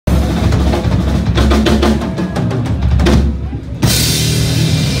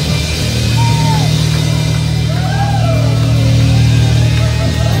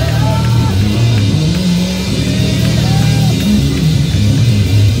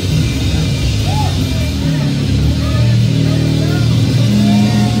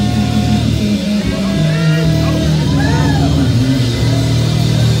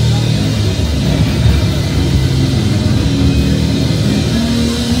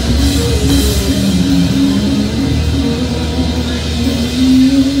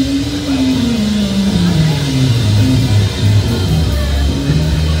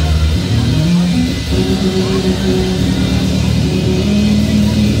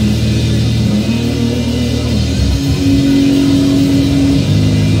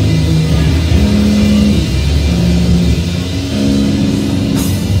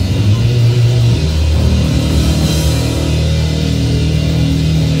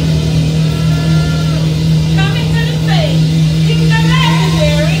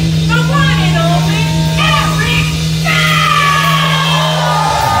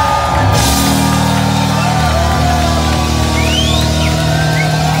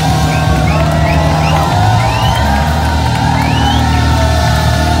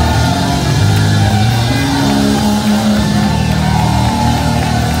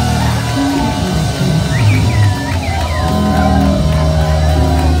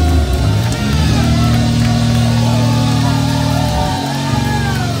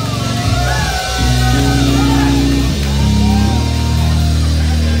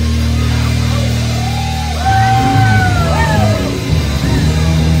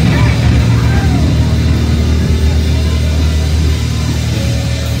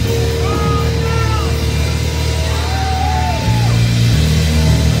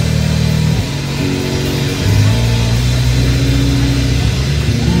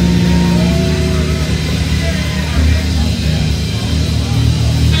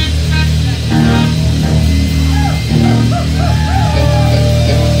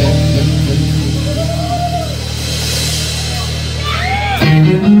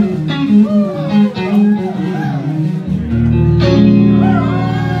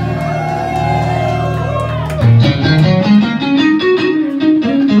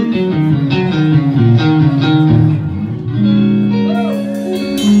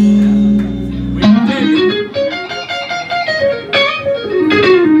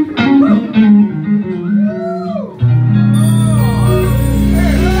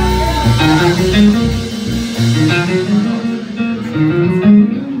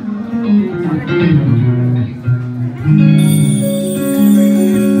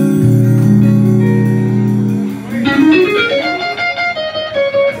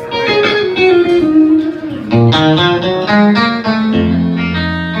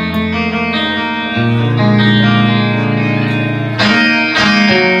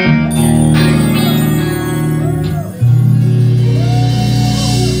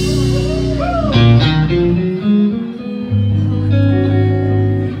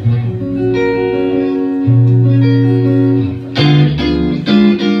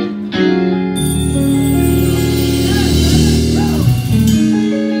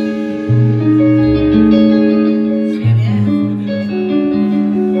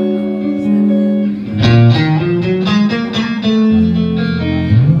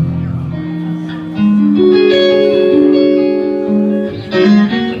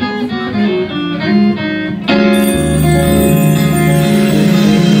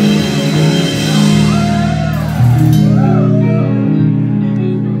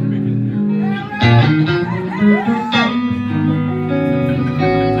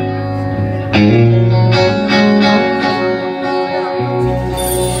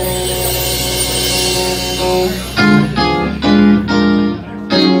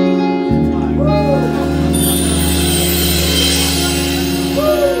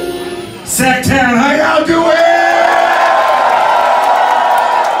Sacktown, how y'all doing?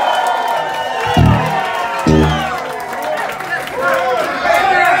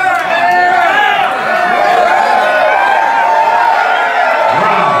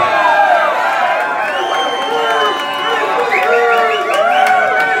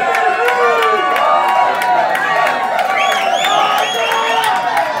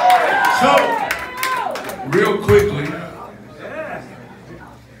 Real quickly,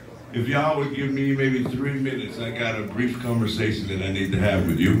 if y'all would give me maybe 3 minutes, I got a brief conversation that I need to have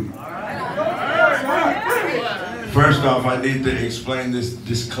with you. First off, I need to explain this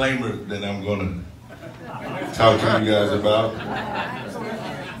disclaimer that I'm going to talk to you guys about.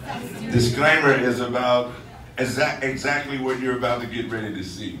 Disclaimer is about exactly what you're about to get ready to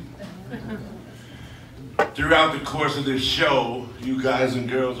see. Throughout the course of this show, you guys and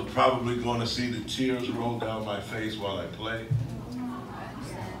girls are probably going to see the tears roll down my face while I play.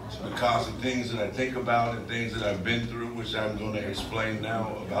 It's because of things that I think about and things that I've been through, which I'm going to explain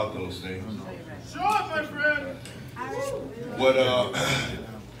now about those things. Sure, my friend. What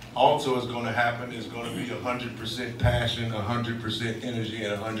also is going to happen is going to be 100% passion, 100% energy,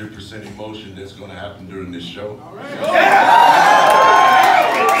 and 100% emotion that's going to happen during this show. All right.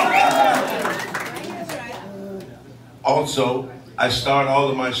 Also, I start all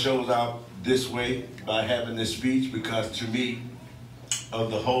of my shows out this way by having this speech because to me,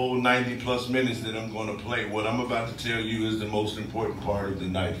 of the whole 90 plus minutes that I'm going to play, what I'm about to tell you is the most important part of the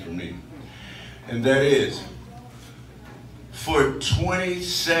night for me. And that is, for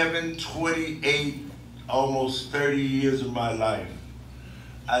 27, 28, almost 30 years of my life,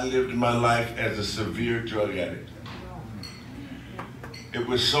 I lived my life as a severe drug addict. It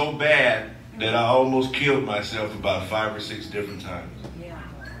was so bad that I almost killed myself about 5 or 6 different times.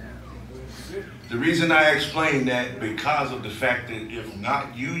 The reason I explain that because of the fact that if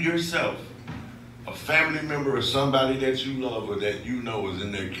not you yourself, a family member or somebody that you love or that you know is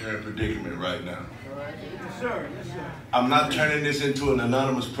in their current predicament right now. Yes, sir. Yes, sir. I'm not turning this into an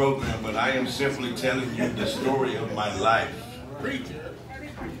anonymous program, but I am simply telling you the story of my life.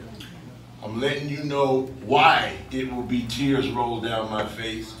 I'm letting you know why it will be tears rolled down my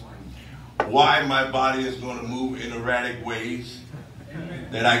face, why my body is going to move in erratic ways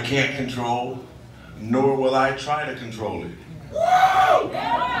that I can't control, nor will I try to control it.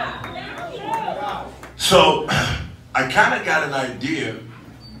 So I kind of got an idea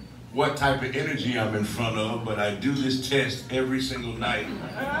what type of energy I'm in front of, but I do this test every single night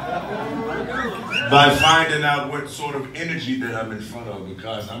by finding out what sort of energy that I'm in front of,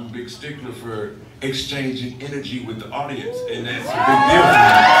 because I'm a big stickler for exchanging energy with the audience, and that's a big deal for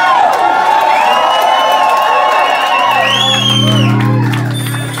me.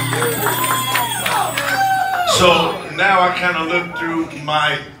 So now I kind of look through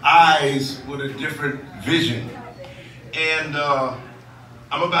my eyes with a different vision, and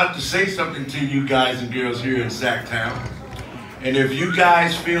I'm about to say something to you guys and girls here in Sacktown. And if you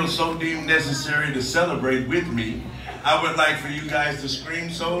guys feel so deemed necessary to celebrate with me, I would like for you guys to scream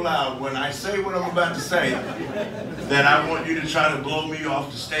so loud when I say what I'm about to say that I want you to try to blow me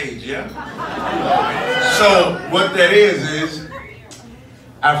off the stage, yeah? So what that is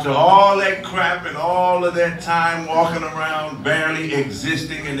after all that crap and all of that time walking around barely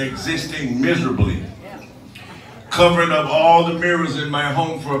existing and existing miserably, covering up all the mirrors in my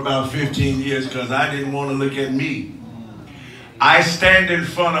home for about 15 years because I didn't want to look at me, I stand in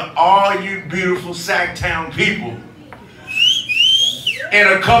front of all you beautiful Sacktown people. In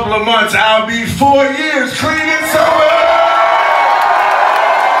a couple of months, I'll be 4 years clean and sober.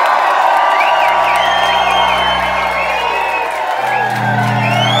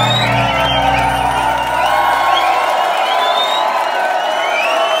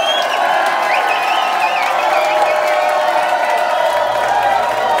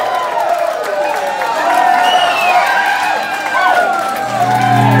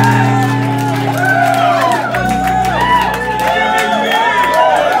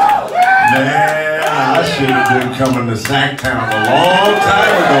 Coming to Sacktown a long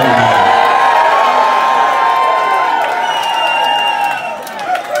time ago now.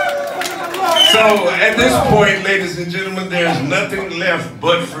 So at this point, ladies and gentlemen, there's nothing left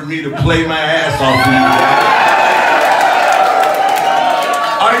but for me to play my ass off to you guys.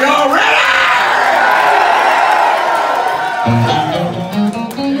 Are y'all ready?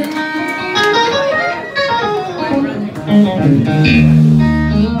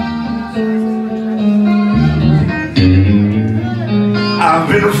 I've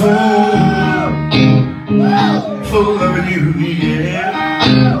been a fool for loving you, yeah.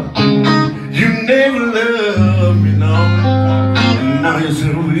 You never loved me, no, and now you're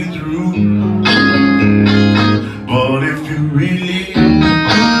simply through. But if you really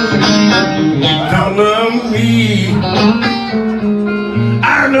don't love me, I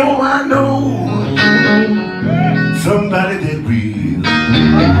know somebody that will.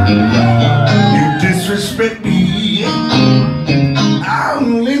 You disrespect me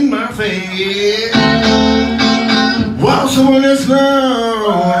in my face, while someone else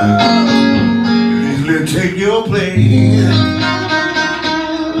knows, easily take your place.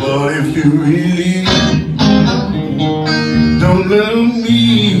 But if you really don't love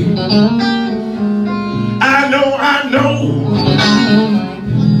me, I know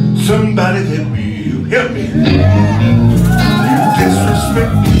somebody that will help me. You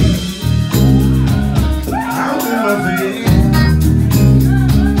disrespect me, out in my face,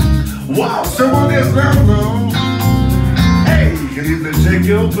 wow, someone else down wrong. Hey, can you take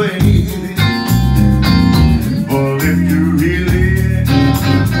your place? But if you really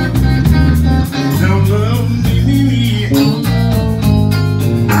don't love me,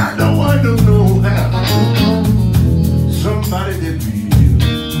 I don't know how. Somebody that will.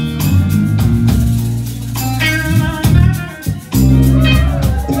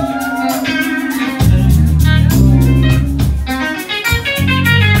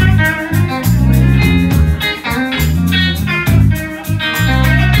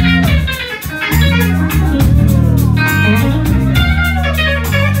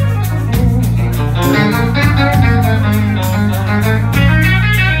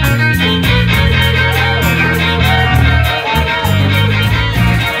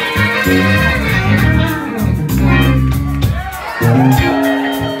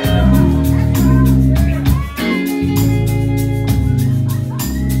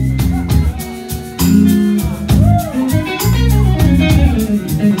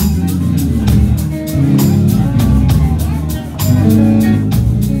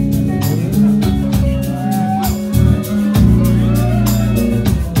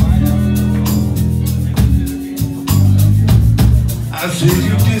 I said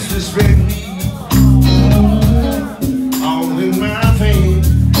you disrespect me, all in my face.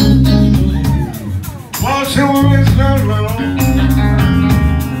 While someone is not wrong,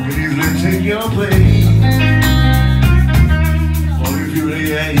 could easily take your place. Or if you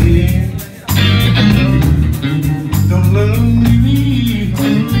really are here, don't love me.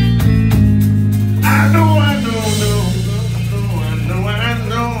 I know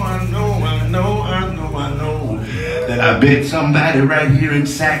that I bet somebody right here in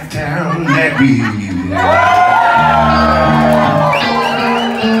Sacktown that we